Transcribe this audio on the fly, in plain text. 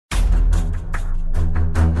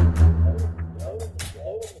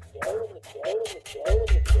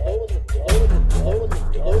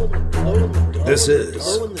This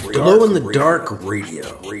is Glow in the Dark Radio.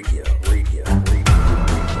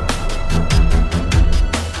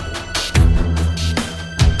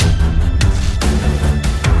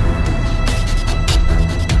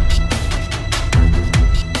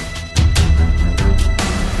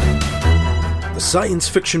 The science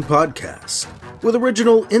fiction podcast with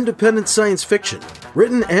original independent science fiction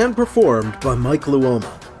written and performed by Mike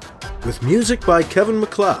Luoma, with music by Kevin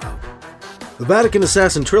MacLeod. The Vatican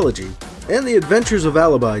Assassin Trilogy and The Adventures of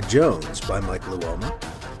Alibi Jones by Mike Luoma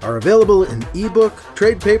are available in ebook,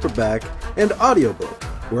 trade paperback, and audiobook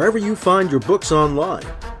wherever you find your books online.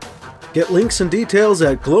 Get links and details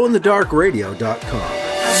at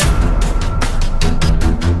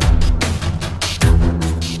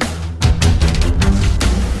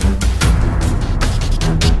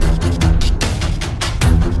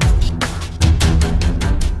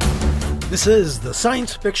This is the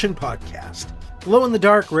Science Fiction Podcast, Glow in the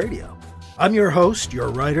Dark Radio. I'm your host, your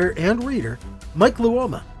writer and reader, Mike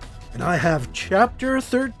Luoma, and I have Chapter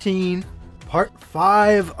 13, Part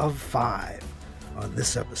 5 of 5 on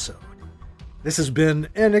this episode. This has been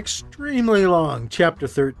an extremely long Chapter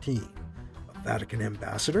 13 of Vatican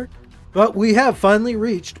Ambassador, but we have finally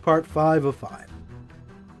reached Part 5 of 5.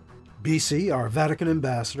 BC, our Vatican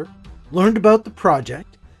Ambassador, learned about the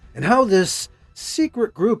project and how this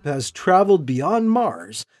secret group has traveled beyond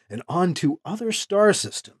Mars and onto other star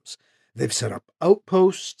systems. They've set up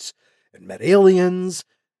outposts and met aliens,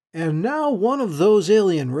 and now one of those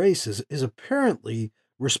alien races is apparently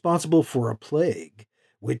responsible for a plague,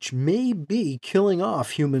 which may be killing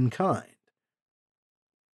off humankind.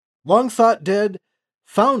 Long thought dead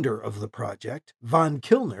founder of the project, von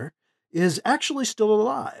Kilner, is actually still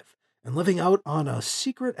alive and living out on a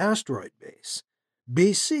secret asteroid base.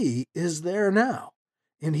 BC is there now,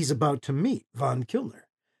 and he's about to meet von Kilner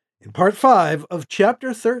in Part 5 of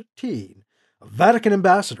Chapter 13 of Vatican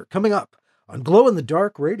Ambassador, coming up on Glow in the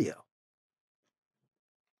Dark Radio.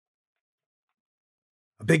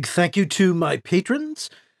 A big thank you to my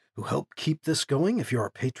patrons who help keep this going. If you're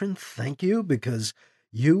a patron, thank you, because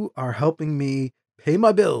you are helping me pay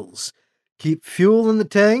my bills, keep fuel in the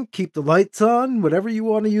tank, keep the lights on, whatever you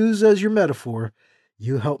want to use as your metaphor.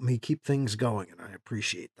 You help me keep things going, and I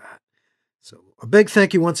appreciate that. So a big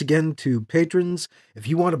thank you once again to patrons. If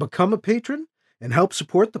you want to become a patron and help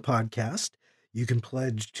support the podcast, you can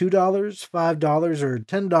pledge $2, $5, or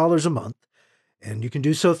 $10 a month, and you can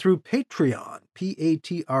do so through Patreon,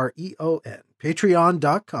 Patreon.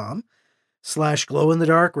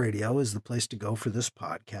 Patreon.com/glowinthedarkradio is the place to go for this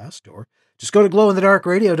podcast, or just go to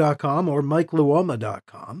glowinthedarkradio.com or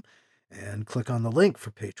MikeLuoma.com and click on the link for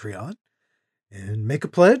Patreon. And make a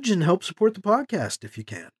pledge and help support the podcast if you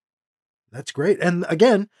can. That's great. And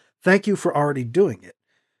again, thank you for already doing it,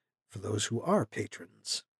 for those who are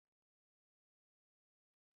patrons.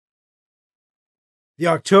 The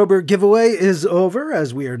October giveaway is over,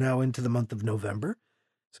 as we are now into the month of November.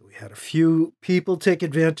 So we had a few people take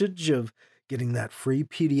advantage of getting that free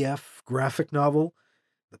PDF graphic novel,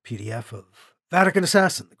 the PDF of Vatican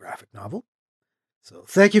Assassin, the graphic novel. So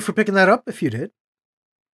thank you for picking that up if you did.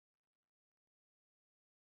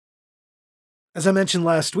 As I mentioned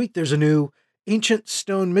last week, there's a new Ancient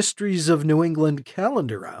Stone Mysteries of New England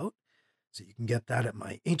calendar out, so you can get that at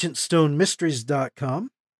my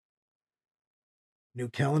ancientstonemysteries.com. New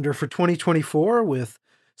calendar for 2024 with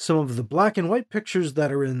some of the black and white pictures that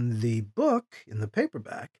are in the book, in the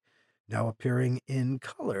paperback, now appearing in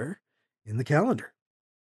color in the calendar.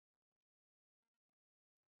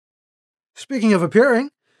 Speaking of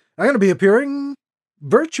appearing, I'm going to be appearing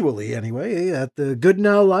virtually anyway at the Good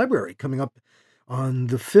Now Library coming up on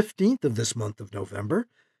the 15th of this month of November.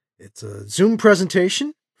 It's a Zoom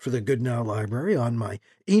presentation for the Good Now Library on my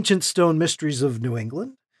Ancient Stone Mysteries of New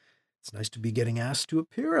England. It's nice to be getting asked to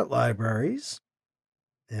appear at libraries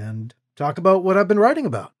and talk about what I've been writing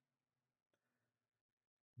about.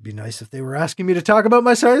 It'd be nice if they were asking me to talk about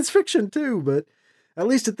my science fiction too, but at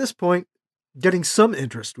least at this point, getting some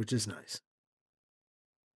interest, which is nice.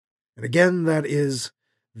 And again, that is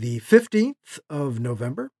the 15th of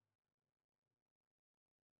November,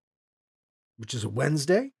 which is a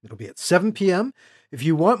Wednesday. It'll be at 7 p.m. If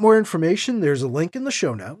you want more information, there's a link in the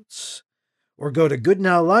show notes, or go to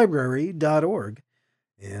goodnowlibrary.org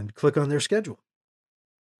and click on their schedule.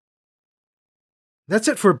 That's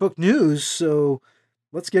it for book news, so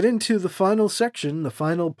let's get into the final section, the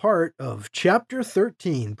final part of Chapter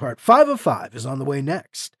 13. Part 5 of 5 is on the way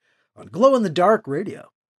next on Glow in the Dark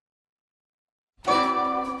Radio.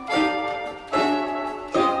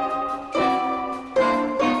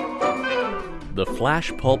 the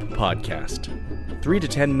Flash Pulp Podcast. 3 to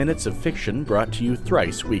 10 minutes of fiction brought to you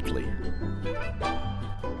thrice weekly.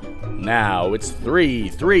 Now it's three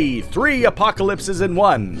apocalypses in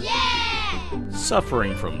one! Yeah!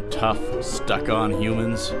 Suffering from tough, stuck-on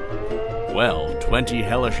humans? Well, 20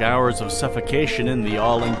 hellish hours of suffocation in the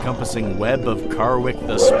all-encompassing web of Karwick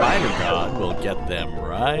the Spider God will get them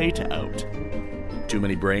right out. Too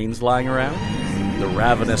many brains lying around? The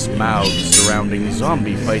ravenous mouths surrounding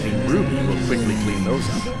zombie-fighting Ruby will quickly clean those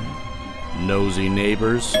up. Nosy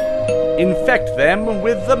neighbors? Infect them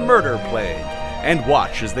with the murder plague, and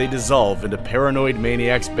watch as they dissolve into paranoid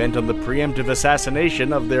maniacs bent on the preemptive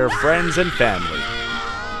assassination of their friends and family.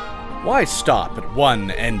 Why stop at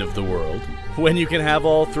one end of the world when you can have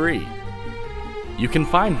all three? You can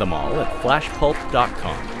find them all at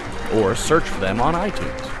flashpulp.com or search for them on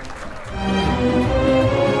iTunes.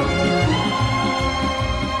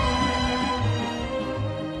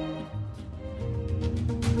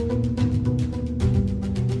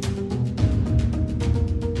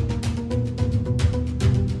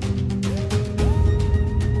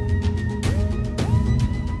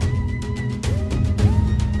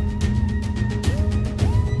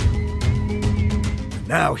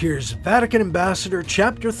 Now here's Vatican Ambassador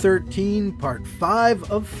Chapter 13, Part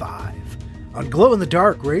 5 of 5, on Glow in the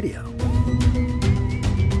Dark Radio.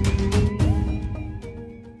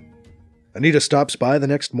 Anita stops by the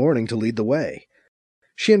next morning to lead the way.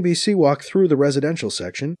 She and BC walk through the residential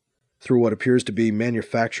section, through what appears to be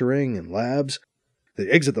manufacturing and labs. They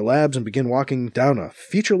exit the labs and begin walking down a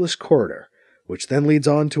featureless corridor, which then leads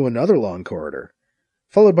on to another long corridor,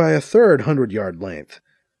 followed by a third 100-yard length.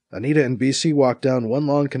 Anita and BC walk down one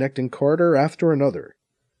long connecting corridor after another.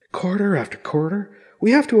 Corridor after corridor?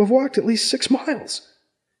 We have to have walked at least 6 miles.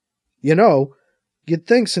 You know, you'd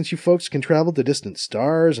think since you folks can travel to distant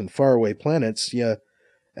stars and faraway planets, you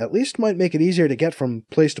at least might make it easier to get from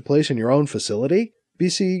place to place in your own facility,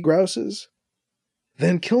 BC grouses.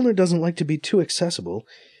 Van Kilner doesn't like to be too accessible,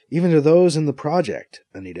 even to those in the project,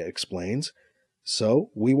 Anita explains. So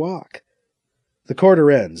we walk. The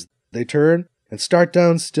corridor ends. They turn and start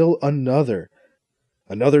down still another.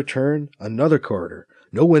 Another turn, another corridor.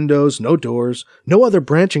 No windows, no doors, no other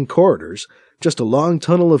branching corridors, just a long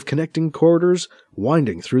tunnel of connecting corridors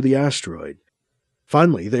winding through the asteroid.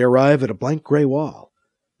 Finally, they arrive at a blank gray wall.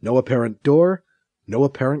 No apparent door, no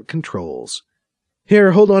apparent controls.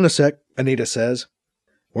 Here, hold on a sec, Anita says.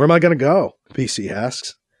 Where am I going to go? BC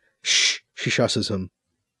asks. Shh, she shusses him.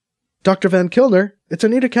 Dr. Van Kilner, it's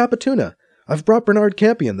Anita Capituna. I've brought Bernard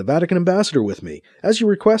Campion, the Vatican Ambassador, with me, as you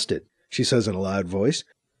requested, she says in a loud voice.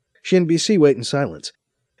 She and BC wait in silence.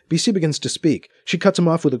 BC begins to speak. She cuts him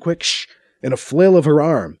off with a quick shh and a flail of her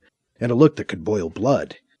arm, and a look that could boil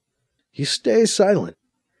blood. He stays silent.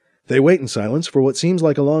 They wait in silence for what seems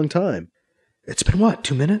like a long time. It's been what,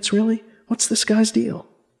 2 minutes, really? What's this guy's deal?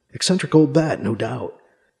 Eccentric old bat, no doubt.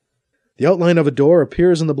 The outline of a door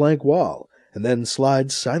appears in the blank wall, and then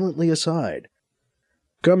slides silently aside.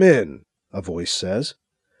 Come in, a voice says.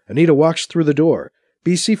 Anita walks through the door.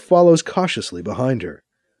 BC follows cautiously behind her.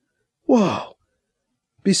 Whoa!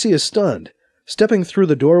 BC is stunned. Stepping through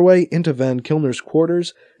the doorway into Van Kilner's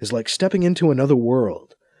quarters is like stepping into another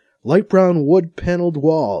world. Light brown wood-paneled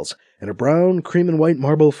walls and a brown cream and white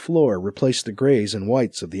marble floor replace the grays and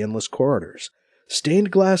whites of the endless corridors. Stained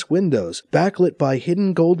glass windows, backlit by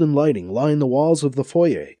hidden golden lighting, line the walls of the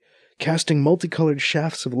foyer, casting multicolored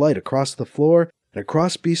shafts of light across the floor and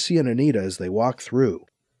across BC and Anita as they walk through.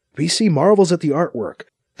 BC marvels at the artwork,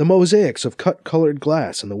 the mosaics of cut-colored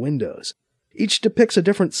glass in the windows. Each depicts a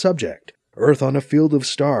different subject: Earth on a field of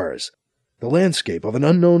stars, the landscape of an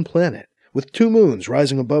unknown planet, with 2 moons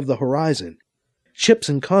rising above the horizon, ships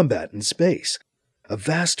in combat in space, a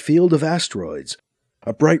vast field of asteroids,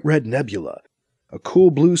 a bright red nebula, a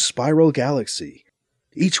cool blue spiral galaxy.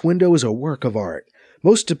 Each window is a work of art.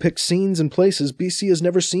 Most depict scenes and places BC has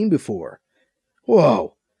never seen before.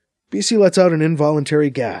 Whoa! BC lets out an involuntary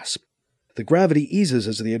gasp. The gravity eases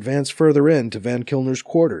as they advance further in to Van Kilner's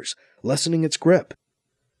quarters, lessening its grip.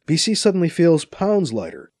 BC suddenly feels pounds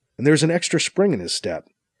lighter, and there's an extra spring in his step.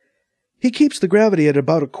 He keeps the gravity at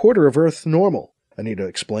about a quarter of Earth normal, Anita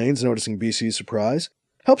explains, noticing BC's surprise.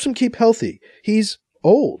 Helps him keep healthy. He's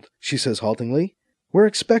old, she says haltingly. We're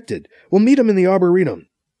expected. We'll meet him in the Arboretum.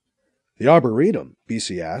 The Arboretum?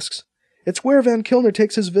 BC asks. It's where Van Kilner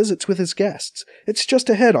takes his visits with his guests. It's just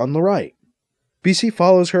ahead on the right. BC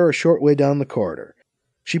follows her a short way down the corridor.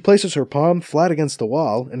 She places her palm flat against the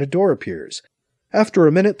wall, and a door appears. After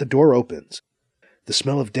a minute, the door opens. The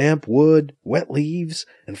smell of damp wood, wet leaves,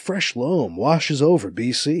 and fresh loam washes over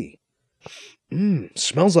BC.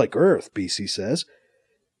 Smells like Earth, BC says.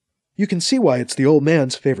 You can see why it's the old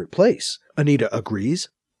man's favorite place, Anita agrees.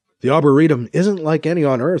 The Arboretum isn't like any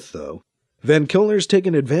on Earth, though. Van Kilner's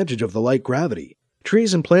taken advantage of the light gravity.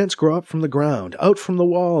 Trees and plants grow up from the ground, out from the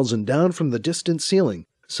walls, and down from the distant ceiling,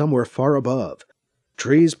 somewhere far above.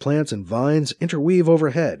 Trees, plants, and vines interweave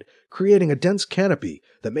overhead, creating a dense canopy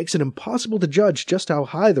that makes it impossible to judge just how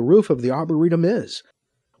high the roof of the Arboretum is.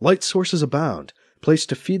 Light sources abound, placed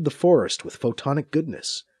to feed the forest with photonic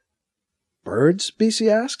goodness. Birds? BC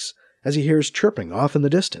asks, as he hears chirping off in the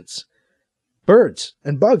distance. Birds,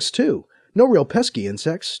 and bugs, too. No real pesky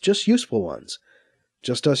insects, just useful ones.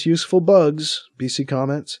 Just us useful bugs, BC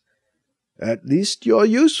comments. At least you're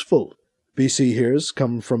useful, BC hears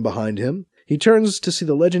come from behind him. He turns to see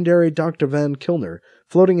the legendary Dr. Van Kilner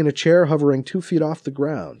floating in a chair hovering 2 feet off the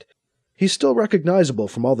ground. He's still recognizable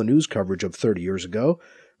from all the news coverage of 30 years ago,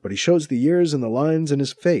 but he shows the years in the lines in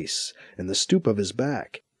his face and the stoop of his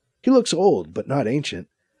back. He looks old, but not ancient.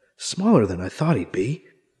 Smaller than I thought he'd be.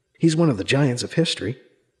 He's one of the giants of history.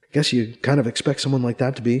 Guess you kind of expect someone like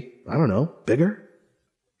that to be, I don't know, bigger?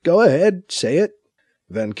 Go ahead, say it,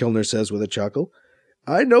 Van Kilner says with a chuckle.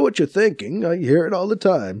 I know what you're thinking. I hear it all the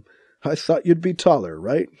time. I thought you'd be taller,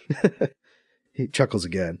 right? He chuckles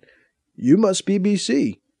again. You must be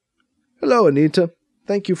BC. Hello, Anita.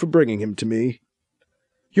 Thank you for bringing him to me.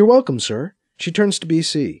 You're welcome, sir. She turns to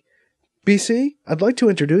BC. BC, I'd like to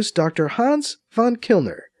introduce Dr. Hans von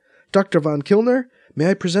Kilner. Dr. von Kilner, may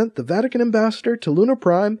I present the Vatican Ambassador to Lunar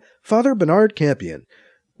Prime, Father Bernard Campion.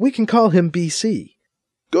 We can call him BC.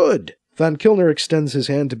 Good. Von Kilner extends his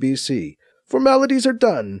hand to BC. Formalities are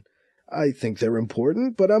done. I think they're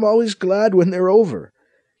important, but I'm always glad when they're over.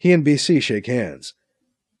 He and BC shake hands.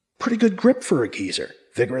 Pretty good grip for a geezer.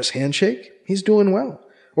 Vigorous handshake. He's doing well.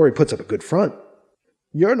 Or he puts up a good front.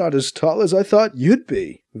 You're not as tall as I thought you'd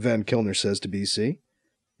be, Van Kilner says to BC.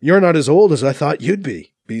 You're not as old as I thought you'd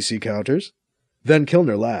be, BC counters. Van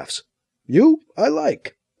Kilner laughs. You, I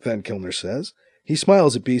like, Van Kilner says. He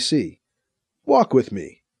smiles at BC. Walk with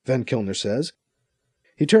me, Van Kilner says.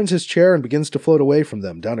 He turns his chair and begins to float away from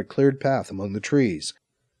them down a cleared path among the trees.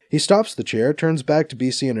 He stops the chair, turns back to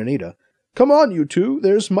BC and Anita. Come on, you two,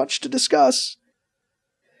 there's much to discuss.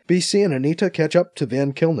 BC and Anita catch up to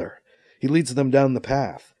Van Kilner. He leads them down the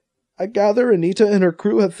path. I gather Anita and her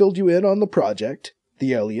crew have filled you in on the project,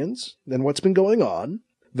 the aliens, and what's been going on,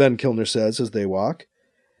 Van Kilner says as they walk.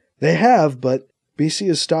 They have, but BC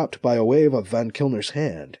is stopped by a wave of Van Kilner's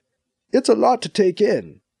hand. It's a lot to take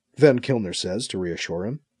in, Van Kilner says to reassure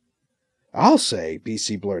him. I'll say,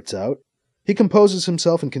 BC blurts out. He composes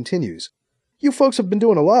himself and continues. You folks have been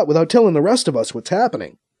doing a lot without telling the rest of us what's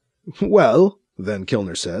happening. Well, Van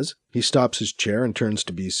Kilner says. He stops his chair and turns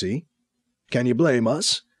to BC. Can you blame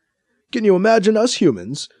us? Can you imagine us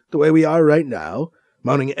humans, the way we are right now,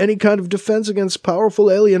 mounting any kind of defense against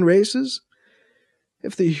powerful alien races?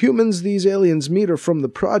 If the humans these aliens meet are from the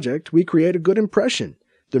project, we create a good impression.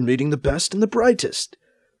 They're meeting the best and the brightest.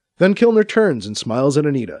 Van Kilner turns and smiles at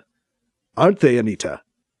Anita. Aren't they, Anita?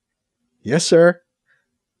 Yes, sir.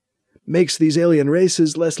 Makes these alien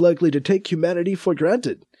races less likely to take humanity for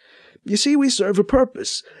granted. You see, we serve a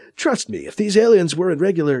purpose. Trust me, if these aliens were in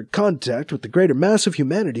regular contact with the greater mass of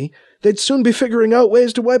humanity, they'd soon be figuring out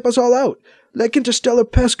ways to wipe us all out, like interstellar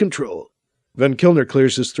pest control. Van Kilner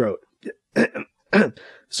clears his throat.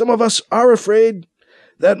 Some of us are afraid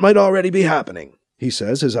that might already be happening, he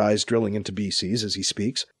says, his eyes drilling into BC's as he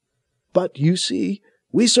speaks. But, you see,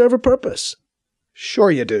 we serve a purpose.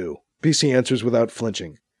 Sure you do, BC answers without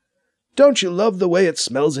flinching. Don't you love the way it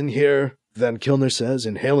smells in here? Van Kilner says,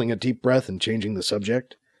 inhaling a deep breath and changing the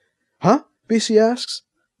subject. Huh? BC asks,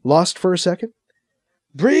 lost for a second.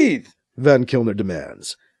 Breathe, Van Kilner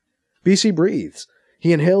demands. BC breathes.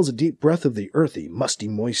 He inhales a deep breath of the earthy, musty,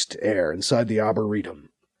 moist air inside the Arboretum.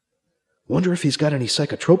 Wonder if he's got any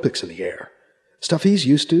psychotropics in the air. Stuff he's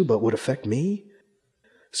used to but would affect me?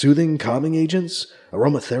 Soothing, calming agents?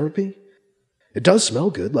 Aromatherapy? It does smell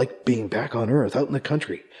good, like being back on Earth, out in the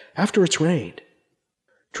country, after it's rained.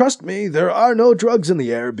 Trust me, there are no drugs in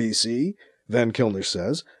the air, BC, Van Kilner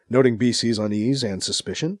says, noting BC's unease and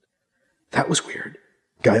suspicion. That was weird.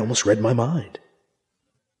 Guy almost read my mind.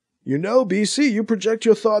 You know, BC, you project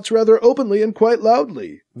your thoughts rather openly and quite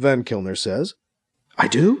loudly, Van Kilner says. I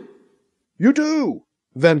do? You do,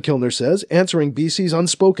 Van Kilner says, answering BC's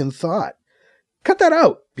unspoken thought. Cut that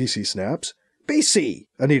out, BC snaps. BC,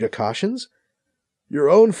 Anita cautions. Your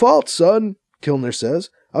own fault, son, Kilner says.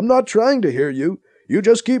 I'm not trying to hear you. You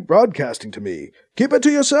just keep broadcasting to me. Keep it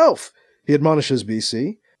to yourself, he admonishes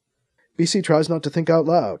BC. BC tries not to think out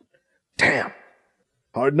loud. Damn.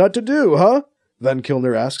 Hard not to do, huh? Van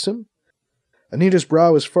Kilner asks him. Anita's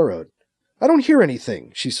brow is furrowed. I don't hear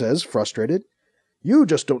anything, she says, frustrated. You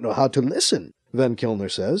just don't know how to listen, Van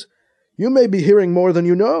Kilner says. You may be hearing more than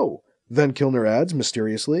you know, Van Kilner adds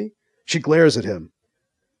mysteriously. She glares at him.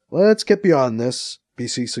 Let's get beyond this,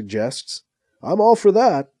 BC suggests. I'm all for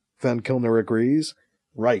that, Van Kilner agrees.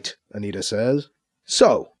 Right, Anita says.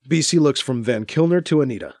 So, BC looks from Van Kilner to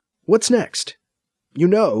Anita. What's next? You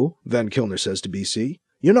know, Van Kilner says to BC,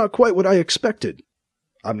 you're not quite what I expected.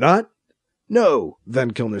 I'm not? No,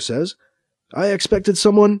 Van Kilner says. I expected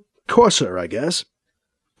someone coarser, I guess.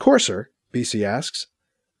 Coarser? BC asks.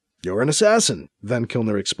 You're an assassin, Van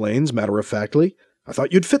Kilner explains matter-of-factly. I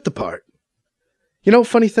thought you'd fit the part. You know,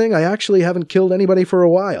 funny thing, I actually haven't killed anybody for a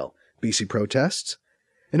while, BC protests.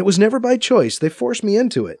 And it was never by choice. They forced me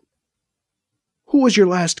into it. Who was your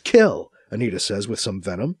last kill? Anita says with some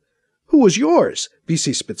venom. Who was yours?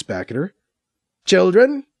 BC spits back at her.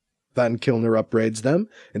 Children? Van Kilner upbraids them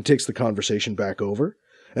and takes the conversation back over.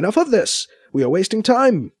 Enough of this. We are wasting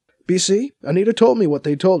time. BC, Anita told me what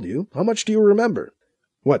they told you. How much do you remember?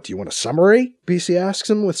 What, do you want a summary? BC asks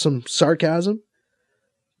him with some sarcasm.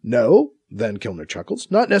 No, Van Kilner chuckles.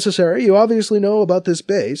 Not necessary. You obviously know about this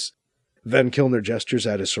base. Van Kilner gestures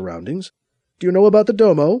at his surroundings. Do you know about the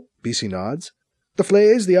Domo? BC nods. The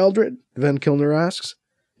Flays, the Eldred? Van Kilner asks.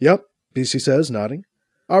 Yep, BC says, nodding.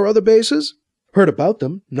 Our other bases? Heard about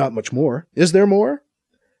them, not much more. Is there more?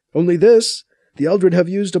 Only this. The Eldred have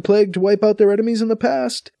used a plague to wipe out their enemies in the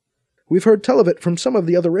past. We've heard tell of it from some of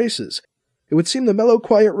the other races. It would seem the mellow,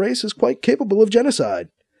 quiet race is quite capable of genocide.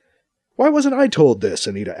 Why wasn't I told this?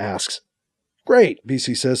 Anita asks. Great,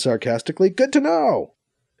 BC says sarcastically. Good to know.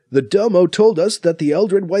 The Domo told us that the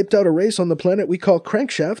Eldred wiped out a race on the planet we call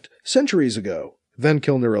Crankshaft centuries ago. Van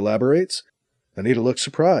Kilner elaborates. Anita looks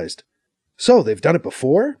surprised. So, they've done it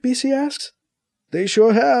before? BC asks. They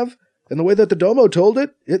sure have. And the way that the Domo told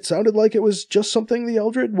it, it sounded like it was just something the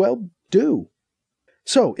Eldred, well, do.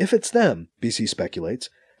 So, if it's them, BC speculates,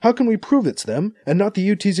 how can we prove it's them, and not the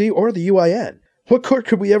UTZ or the UIN? What court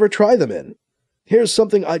could we ever try them in? Here's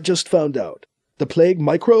something I just found out. The plague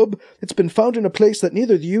microbe, it's been found in a place that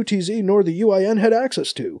neither the UTZ nor the UIN had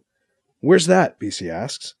access to. Where's that? BC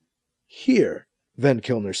asks. Here, Van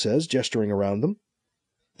Kilner says, gesturing around them.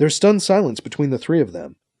 There's stunned silence between the three of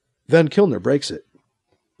them. Van Kilner breaks it.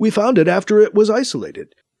 We found it after it was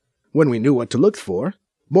isolated. When we knew what to look for.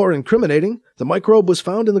 More incriminating, the microbe was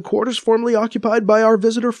found in the quarters formerly occupied by our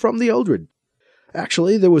visitor from the Eldred.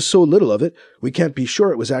 Actually, there was so little of it, we can't be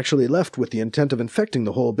sure it was actually left with the intent of infecting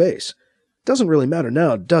the whole base. Doesn't really matter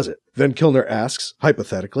now, does it? Van Kilner asks,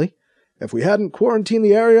 hypothetically. If we hadn't quarantined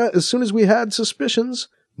the area as soon as we had suspicions,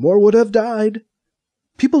 more would have died.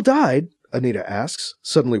 People died? Anita asks,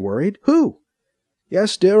 suddenly worried. Who?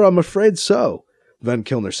 Yes, dear, I'm afraid so, Van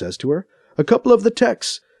Kilner says to her. A couple of the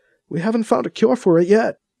techs. We haven't found a cure for it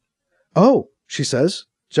yet. Oh, she says,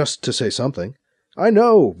 just to say something. I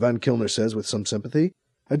know, Van Kilner says with some sympathy.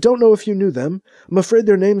 I don't know if you knew them. I'm afraid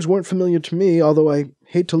their names weren't familiar to me, although I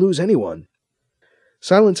hate to lose anyone.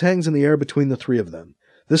 Silence hangs in the air between the three of them.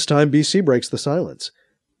 This time BC breaks the silence.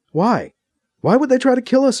 Why? Why would they try to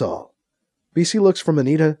kill us all? BC looks from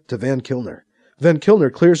Anita to Van Kilner. Van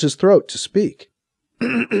Kilner clears his throat to speak.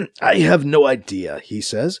 I have no idea, he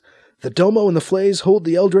says. The Domo and the Flays hold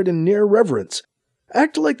the Eldred in near reverence.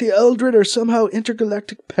 Act like the Eldred are somehow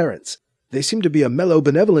intergalactic parents. They seem to be a mellow,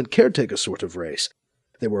 benevolent caretaker sort of race.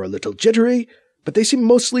 They were a little jittery, but they seem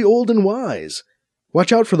mostly old and wise.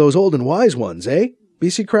 Watch out for those old and wise ones, eh?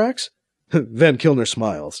 BC cracks. Van Kilner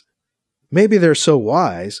smiles. Maybe they're so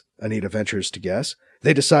wise, Anita ventures to guess,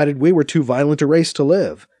 they decided we were too violent a race to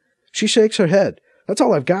live. She shakes her head. That's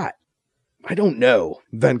all I've got. I don't know,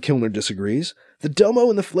 Van Kilner disagrees. The Domo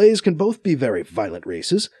and the Flays can both be very violent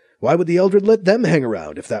races. Why would the Eldred let them hang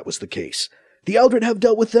around if that was the case? The Eldred have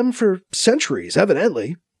dealt with them for centuries,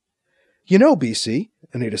 evidently. You know, BC,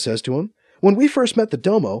 Anita says to him, when we first met the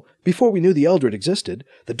Domo, before we knew the Eldred existed,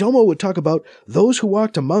 the Domo would talk about those who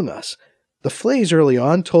walked among us. The Flays early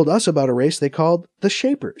on told us about a race they called the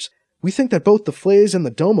Shapers. We think that both the Flays and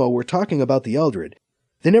the Domo were talking about the Eldred.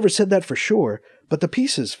 They never said that for sure, but the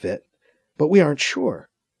pieces fit. But we aren't sure.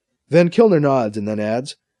 Van Kilner nods and then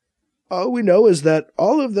adds, All we know is that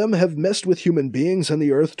all of them have messed with human beings and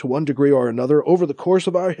the Earth to one degree or another over the course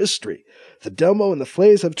of our history. The Domo and the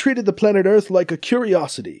Flays have treated the planet Earth like a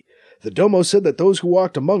curiosity. The Domo said that those who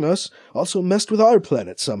walked among us also messed with our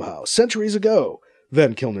planet somehow, centuries ago,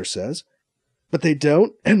 Van Kilner says. But they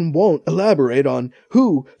don't and won't elaborate on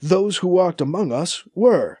who those who walked among us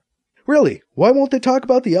were. Really, why won't they talk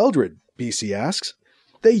about the Eldred? BC asks.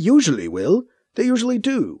 They usually will. They usually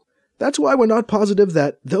do. That's why we're not positive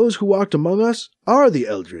that those who walked among us are the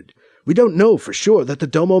Eldred. We don't know for sure that the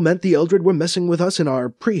Domo meant the Eldred were messing with us in our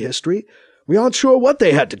prehistory. We aren't sure what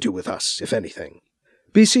they had to do with us, if anything.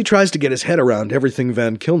 BC tries to get his head around everything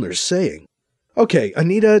Van Kilner's saying. Okay,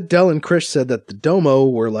 Anita, Del, and Krish said that the Domo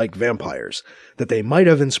were like vampires, that they might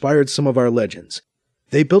have inspired some of our legends.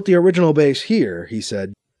 They built the original base here, he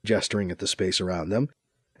said, gesturing at the space around them.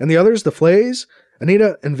 And the others, the Flays?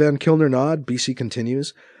 Anita and Van Kilner nod, BC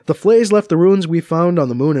continues. The Flays left the ruins we found on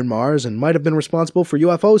the Moon and Mars and might have been responsible for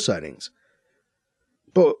UFO sightings.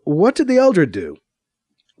 But what did the Eldred do?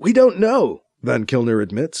 We don't know, Van Kilner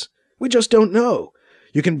admits. We just don't know.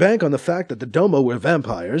 You can bank on the fact that the Domo were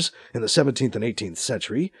vampires in the 17th and 18th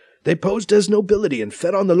century. They posed as nobility and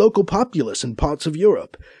fed on the local populace in parts of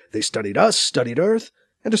Europe. They studied us, studied Earth,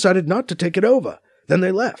 and decided not to take it over. Then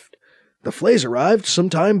they left. The Flays arrived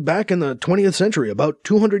sometime back in the 20th century, about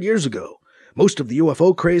 200 years ago. Most of the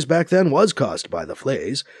UFO craze back then was caused by the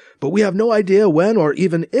Flays, but we have no idea when or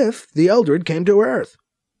even if the Eldred came to Earth.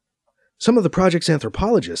 Some of the project's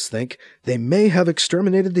anthropologists think they may have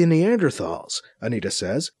exterminated the Neanderthals, Anita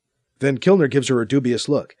says. Van Kilner gives her a dubious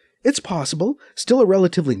look. It's possible, still a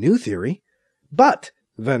relatively new theory. But,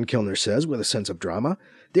 Van Kilner says with a sense of drama,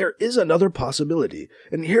 there is another possibility,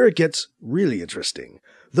 and here it gets really interesting.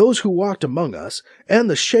 Those who walked among us, and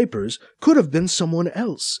the Shapers, could have been someone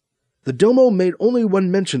else. The Domo made only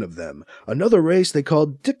one mention of them, another race they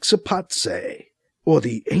called Dixapatse, or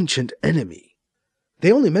the Ancient Enemy.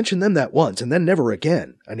 They only mentioned them that once, and then never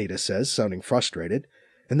again, Anita says, sounding frustrated.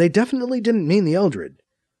 And they definitely didn't mean the Eldred.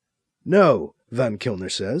 No, Van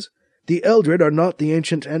Kilner says. The Eldred are not the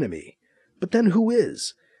Ancient Enemy. But then who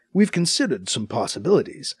is? We've considered some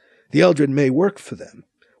possibilities. The Eldred may work for them.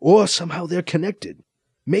 Or somehow they're connected.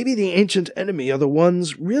 Maybe the Ancient Enemy are the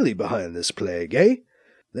ones really behind this plague, eh?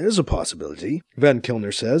 There's a possibility, Van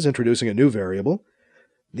Kilner says, introducing a new variable.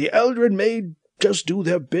 The Eldred may just do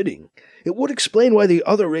their bidding. It would explain why the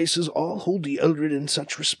other races all hold the Eldred in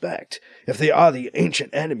such respect, if they are the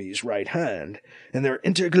Ancient Enemy's right hand, and their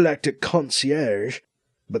intergalactic concierge.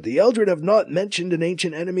 But the Eldred have not mentioned an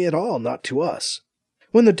Ancient Enemy at all, not to us.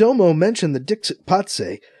 When the Domo mentioned the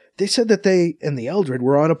Dixapatse, they said that they and the Eldred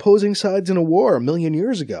were on opposing sides in a war 1,000,000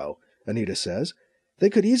 years ago, Anita says. They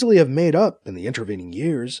could easily have made up in the intervening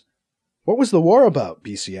years. What was the war about?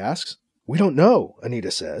 BC asks. We don't know, Anita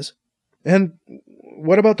says. And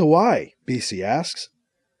what about the why? BC asks.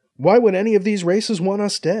 Why would any of these races want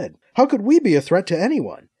us dead? How could we be a threat to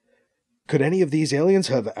anyone? Could any of these aliens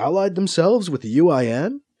have allied themselves with the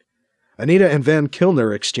UIN? Anita and Van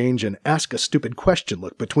Kilner exchange an ask-a-stupid-question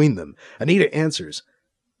look between them. Anita answers.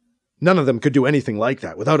 None of them could do anything like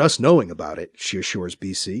that without us knowing about it, she assures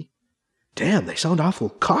BC. Damn, they sound awful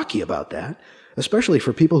cocky about that, especially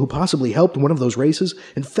for people who possibly helped one of those races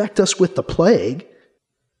infect us with the plague.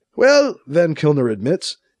 Well, Van Kilner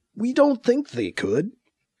admits, we don't think they could.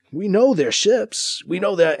 We know their ships, we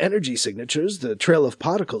know their energy signatures, the trail of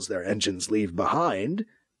particles their engines leave behind.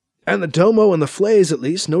 And the Domo and the Flays, at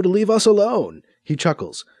least, know to leave us alone, he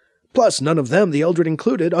chuckles. Plus, none of them, the Eldred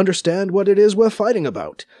included, understand what it is we're fighting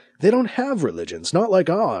about. They don't have religions, not like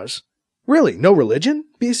ours. Really, no religion?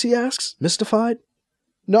 BC asks, mystified.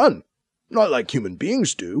 None. Not like human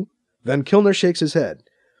beings do. Van Kilner shakes his head.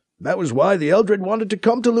 That was why the Eldred wanted to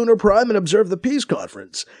come to Lunar Prime and observe the peace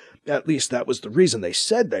conference. At least that was the reason they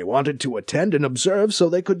said they wanted to attend and observe so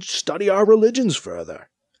they could study our religions further.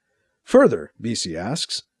 Further, BC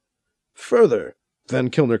asks. Further,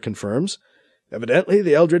 Van Kilner confirms. Evidently,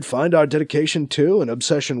 the Eldred find our dedication to and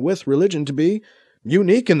obsession with religion to be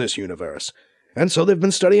unique in this universe, and so they've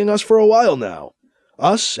been studying us for a while now.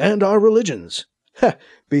 Us and our religions. Heh,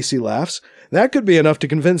 BC laughs. That could be enough to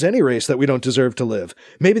convince any race that we don't deserve to live.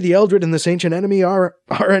 Maybe the Eldred and this Ancient Enemy are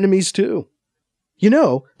our enemies too. You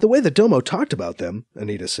know, the way the Domo talked about them,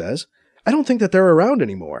 Anita says, I don't think that they're around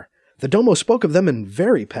anymore. The Domo spoke of them in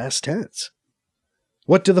very past tense.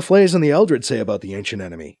 What do the Flays and the Eldred say about the Ancient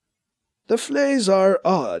Enemy? The Flays are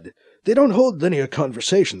odd. They don't hold linear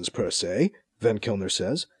conversations, per se, Van Kilner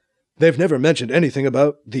says. They've never mentioned anything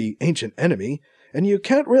about the Ancient Enemy, and you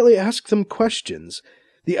can't really ask them questions.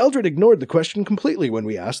 The Eldred ignored the question completely when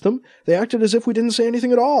we asked them. They acted as if we didn't say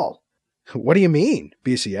anything at all. What do you mean?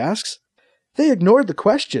 BC asks. They ignored the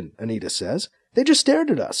question, Anita says. They just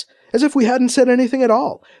stared at us, as if we hadn't said anything at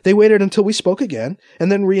all. They waited until we spoke again,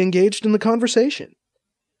 and then re-engaged in the conversation.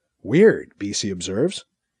 Weird, BC observes.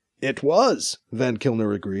 It was, Van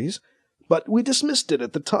Kilner agrees. But we dismissed it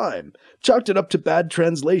at the time, chalked it up to bad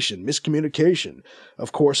translation, miscommunication.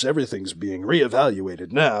 Of course, everything's being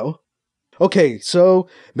re-evaluated now. Okay, so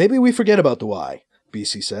maybe we forget about the why,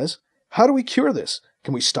 BC says. How do we cure this?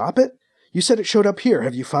 Can we stop it? You said it showed up here.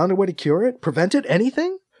 Have you found a way to cure it? Prevent it?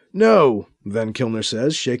 Anything? No, Van Kilner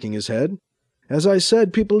says, shaking his head. As I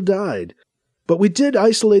said, people died. But we did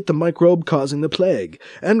isolate the microbe causing the plague,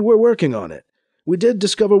 and we're working on it. We did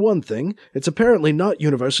discover one thing. It's apparently not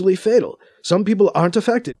universally fatal. Some people aren't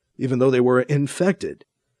affected, even though they were infected.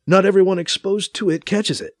 Not everyone exposed to it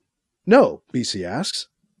catches it. No, BC asks.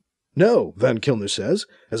 No, Van Kilner says.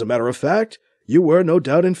 As a matter of fact, you were no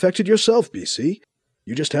doubt infected yourself, BC.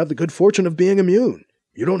 You just have the good fortune of being immune.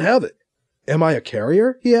 You don't have it. Am I a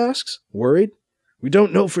carrier? He asks, worried. We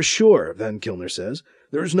don't know for sure, Van Kilner says.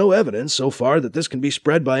 There is no evidence so far that this can be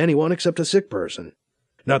spread by anyone except a sick person.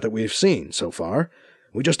 Not that we've seen so far.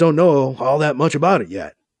 We just don't know all that much about it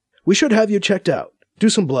yet. We should have you checked out. Do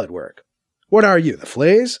some blood work. What are you, the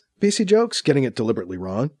Flays? BC jokes, getting it deliberately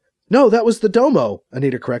wrong. No, that was the Domo,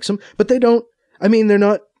 Anita corrects him. But they're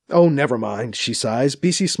not... Oh, never mind, she sighs.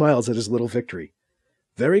 BC smiles at his little victory.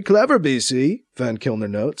 Very clever, BC, Van Kilner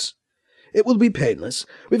notes. It will be painless.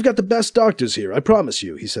 We've got the best doctors here, I promise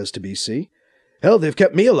you, he says to BC. Hell, they've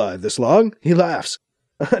kept me alive this long. He laughs.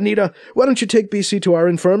 Anita, why don't you take BC to our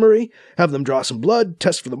infirmary, have them draw some blood,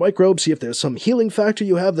 test for the microbe, see if there's some healing factor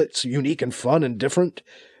you have that's unique and fun and different?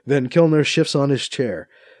 Van Kilner shifts on his chair.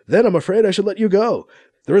 Then I'm afraid I should let you go.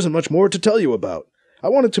 There isn't much more to tell you about. I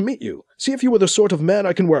wanted to meet you, see if you were the sort of man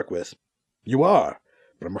I can work with. You are,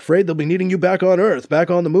 but I'm afraid they'll be needing you back on Earth,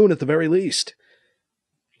 back on the moon at the very least.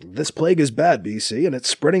 This plague is bad, BC, and it's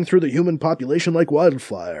spreading through the human population like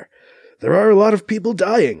wildfire. There are a lot of people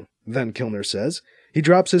dying, Van Kilner says. He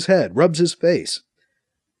drops his head, rubs his face.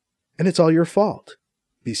 And it's all your fault,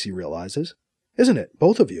 BC realizes. Isn't it,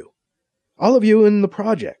 both of you? All of you in the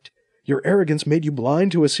project. Your arrogance made you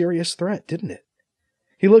blind to a serious threat, didn't it?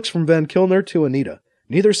 He looks from Van Kilner to Anita.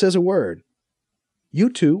 Neither says a word. You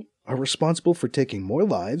two are responsible for taking more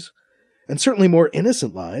lives, and certainly more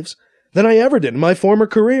innocent lives, than I ever did in my former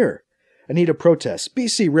career. Anita protests.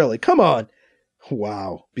 BC, really? Come on!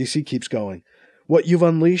 Wow, BC keeps going. What you've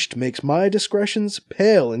unleashed makes my discretions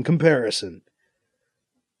pale in comparison.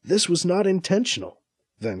 This was not intentional,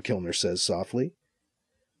 Van Kilner says softly.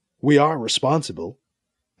 We are responsible,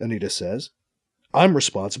 Anita says. I'm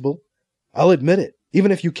responsible. I'll admit it,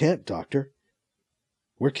 even if you can't, Doctor.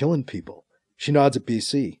 We're killing people. She nods at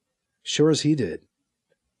BC, sure as he did.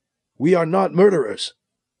 We are not murderers,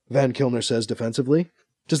 Van Kilner says defensively.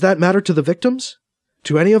 Does that matter to the victims?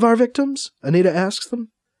 To any of our victims? Anita asks them.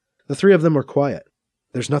 The three of them are quiet.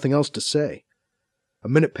 There's nothing else to say. A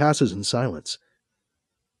minute passes in silence.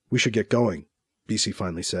 We should get going, BC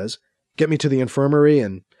finally says. Get me to the infirmary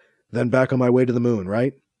and then back on my way to the moon,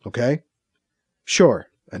 right? Okay? Sure,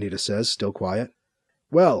 Anita says, still quiet.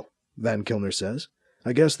 Well, Van Kilner says,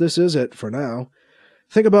 I guess this is it for now.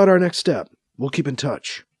 Think about our next step. We'll keep in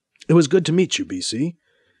touch. It was good to meet you, BC,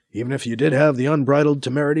 even if you did have the unbridled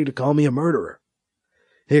temerity to call me a murderer.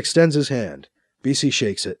 He extends his hand. BC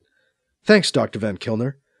shakes it. Thanks, Dr. Van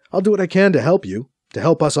Kilner. I'll do what I can to help you, to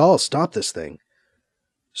help us all stop this thing.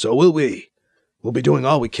 So will we. We'll be doing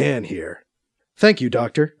all we can here. Thank you,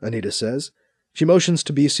 Doctor, Anita says. She motions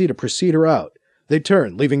to BC to precede her out. They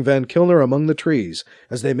turn, leaving Van Kilner among the trees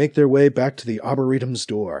as they make their way back to the Arboretum's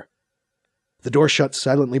door. The door shuts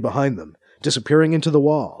silently behind them, disappearing into the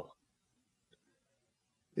wall.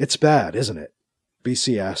 It's bad, isn't it?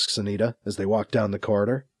 BC asks Anita as they walk down the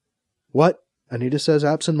corridor. What? Anita says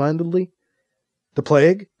absent-mindedly. The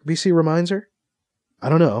plague? BC reminds her. I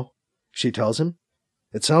don't know, she tells him.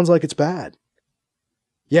 It sounds like it's bad.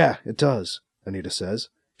 Yeah, it does, Anita says.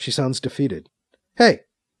 She sounds defeated. Hey,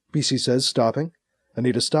 BC says, stopping.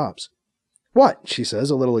 Anita stops. What? She says,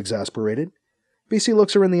 a little exasperated. BC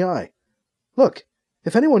looks her in the eye. Look,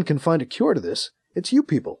 if anyone can find a cure to this, it's you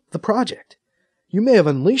people, the project. You may have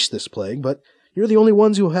unleashed this plague, but you're the only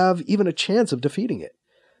ones who have even a chance of defeating it.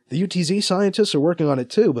 The UTZ scientists are working on it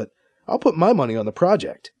too, but I'll put my money on the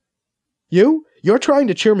project. You? You're trying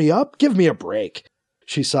to cheer me up? Give me a break.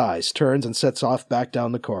 She sighs, turns, and sets off back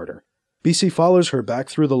down the corridor. BC follows her back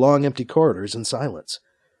through the long, empty corridors in silence.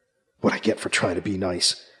 What I get for trying to be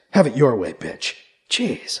nice. Have it your way, bitch.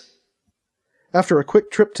 Jeez. After a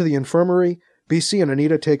quick trip to the infirmary, BC and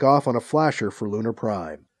Anita take off on a flasher for Lunar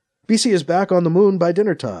Prime. BC is back on the moon by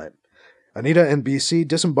dinner time. Anita and BC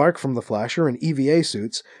disembark from the flasher in EVA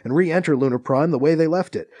suits and re-enter Lunar Prime the way they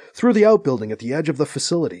left it, through the outbuilding at the edge of the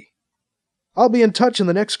facility. I'll be in touch in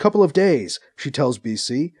the next couple of days, she tells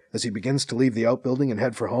BC as he begins to leave the outbuilding and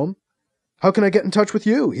head for home. How can I get in touch with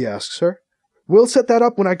you? He asks her. We'll set that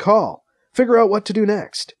up when I call. Figure out what to do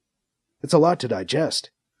next. It's a lot to digest.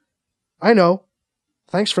 I know.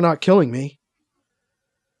 Thanks for not killing me.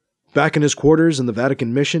 Back in his quarters in the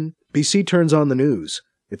Vatican mission, BC turns on the news.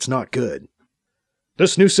 It's not good.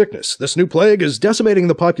 This new sickness, this new plague is decimating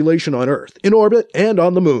the population on Earth, in orbit, and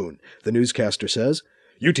on the moon, the newscaster says.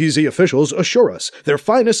 UTZ officials assure us their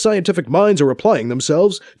finest scientific minds are applying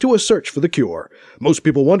themselves to a search for the cure. Most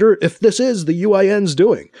people wonder if this is the UIN's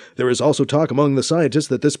doing. There is also talk among the scientists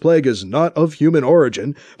that this plague is not of human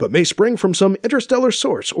origin, but may spring from some interstellar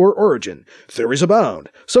source or origin. Theories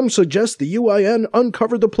abound. Some suggest the UIN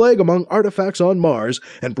uncovered the plague among artifacts on Mars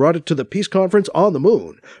and brought it to the peace conference on the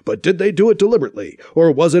moon. But did they do it deliberately,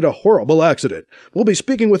 or was it a horrible accident? We'll be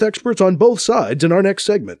speaking with experts on both sides in our next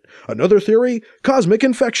segment. Another theory? Cosmic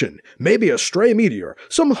infection. Maybe a stray meteor,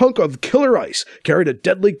 some hunk of killer ice, carried a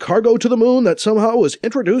deadly cargo to the moon that somehow was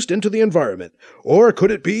introduced into the environment. Or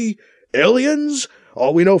could it be aliens?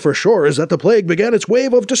 All we know for sure is that the plague began its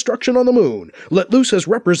wave of destruction on the moon, let loose as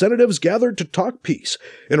representatives gathered to talk peace.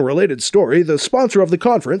 In a related story, the sponsor of the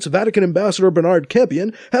conference, Vatican Ambassador Bernard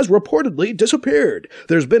Campion, has reportedly disappeared.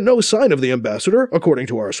 There's been no sign of the ambassador, according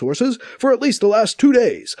to our sources, for at least the last 2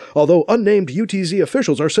 days, although unnamed UTZ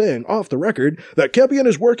officials are saying, off the record, that Campion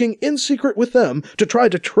is working in secret with them to try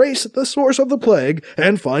to trace the source of the plague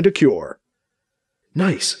and find a cure.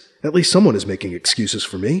 Nice. At least someone is making excuses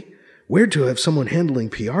for me. Weird to have someone handling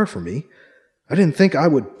PR for me. I didn't think I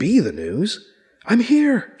would be the news. I'm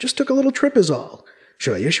here. Just took a little trip is all.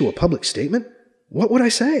 Should I issue a public statement? What would I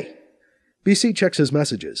say? BC checks his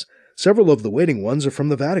messages. Several of the waiting ones are from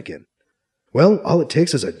the Vatican. Well, all it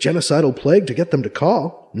takes is a genocidal plague to get them to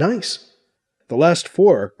call. Nice. The last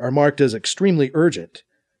 4 are marked as extremely urgent.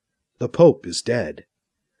 The Pope is dead.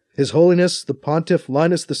 His Holiness the Pontiff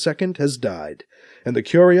Linus II has died, and the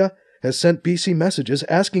Curia has sent BC messages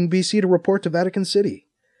asking BC to report to Vatican City.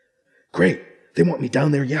 Great, they want me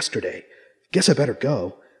down there yesterday. Guess I better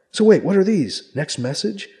go. So wait, what are these? Next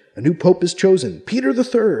message? A new pope is chosen, Peter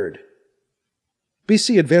III.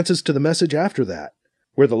 BC advances to the message after that,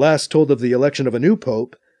 where the last told of the election of a new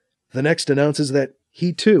pope, the next announces that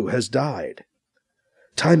he too has died.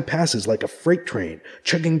 Time passes like a freight train,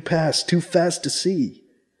 chugging past too fast to see.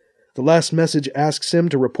 The last message asks him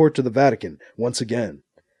to report to the Vatican once again.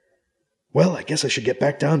 Well, I guess I should get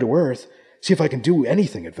back down to Earth, see if I can do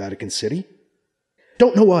anything at Vatican City.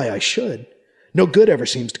 Don't know why I should. No good ever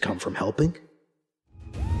seems to come from helping.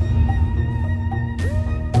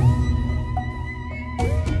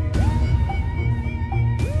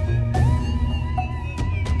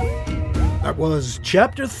 That was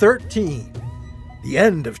Chapter 13. The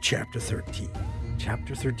end of Chapter 13.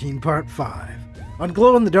 Chapter 13, Part 5. On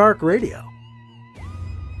Glow in the Dark Radio.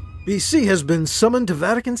 BC has been summoned to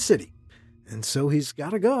Vatican City. And so he's got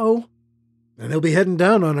to go, and he'll be heading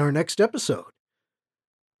down on our next episode.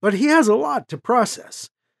 But he has a lot to process.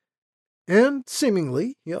 And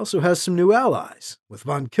seemingly, he also has some new allies with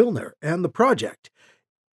von Kilner and the project,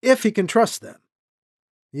 if he can trust them.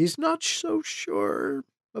 He's not so sure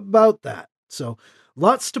about that. So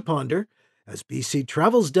lots to ponder as BC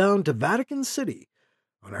travels down to Vatican City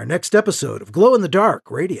on our next episode of Glow in the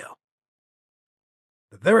Dark Radio.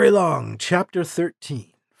 The very long Chapter 13.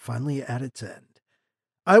 Finally at its end.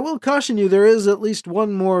 I will caution you, there is at least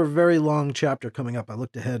one more very long chapter coming up. I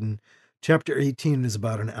looked ahead and Chapter 18 is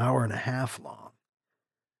about an hour and a half long.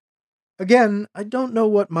 Again, I don't know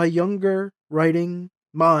what my younger writing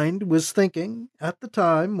mind was thinking at the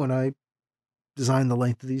time when I designed the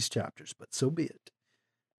length of these chapters, but so be it.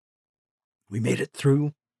 We made it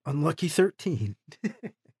through Unlucky 13.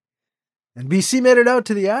 And BC made it out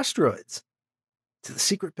to the asteroids, to the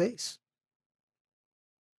secret base.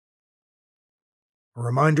 A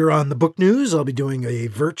reminder on the book news, I'll be doing a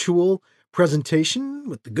virtual presentation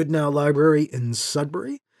with the Goodnow Library in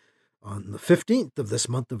Sudbury on the 15th of this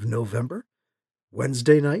month of November,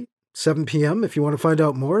 Wednesday night, 7 p.m. If you want to find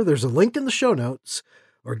out more, there's a link in the show notes,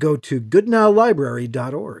 or go to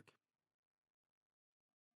goodnowlibrary.org.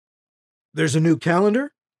 There's a new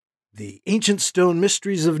calendar, the Ancient Stone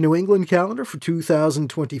Mysteries of New England calendar for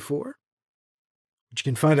 2024. Which you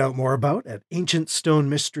can find out more about at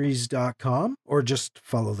ancientstonemysteries.com, or just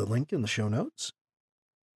follow the link in the show notes.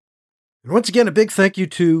 And once again, a big thank you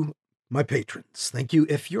to my patrons. Thank you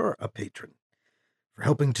if you're a patron for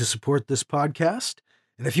helping to support this podcast.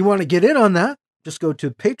 And if you want to get in on that, just go to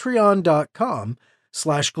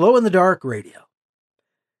patreon.com/glowinthedarkradio.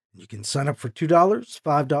 You can sign up for $2,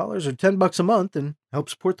 $5, or $10 a month and help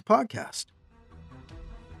support the podcast.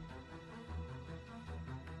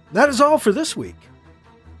 That is all for this week.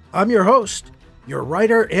 I'm your host, your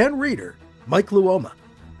writer and reader, Mike Luoma.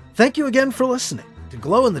 Thank you again for listening to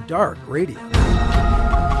Glow in the Dark Radio.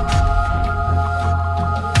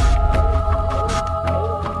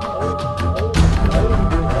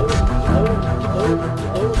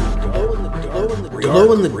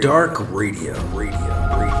 Glow in the Dark Radio.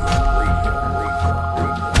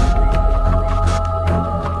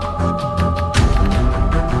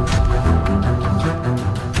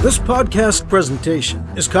 This podcast presentation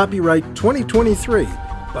is copyright 2023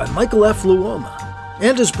 by Michael F. Luoma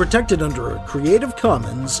and is protected under a Creative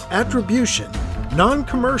Commons Attribution,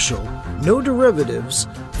 Non-Commercial, No Derivatives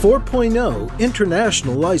 4.0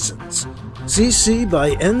 International License, CC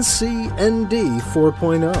by NC-ND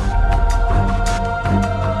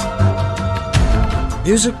 4.0.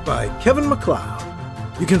 Music by Kevin MacLeod.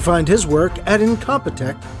 You can find his work at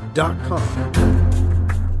Incompetech.com.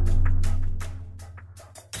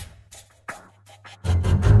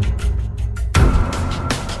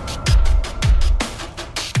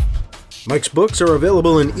 Mike's books are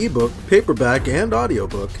available in ebook, paperback, and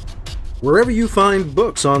audiobook, wherever you find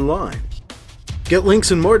books online. Get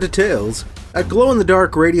links and more details at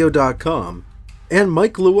glowinthedarkradio.com and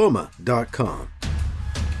mikeluoma.com.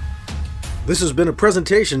 This has been a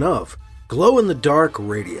presentation of Glow in the Dark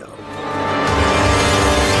Radio.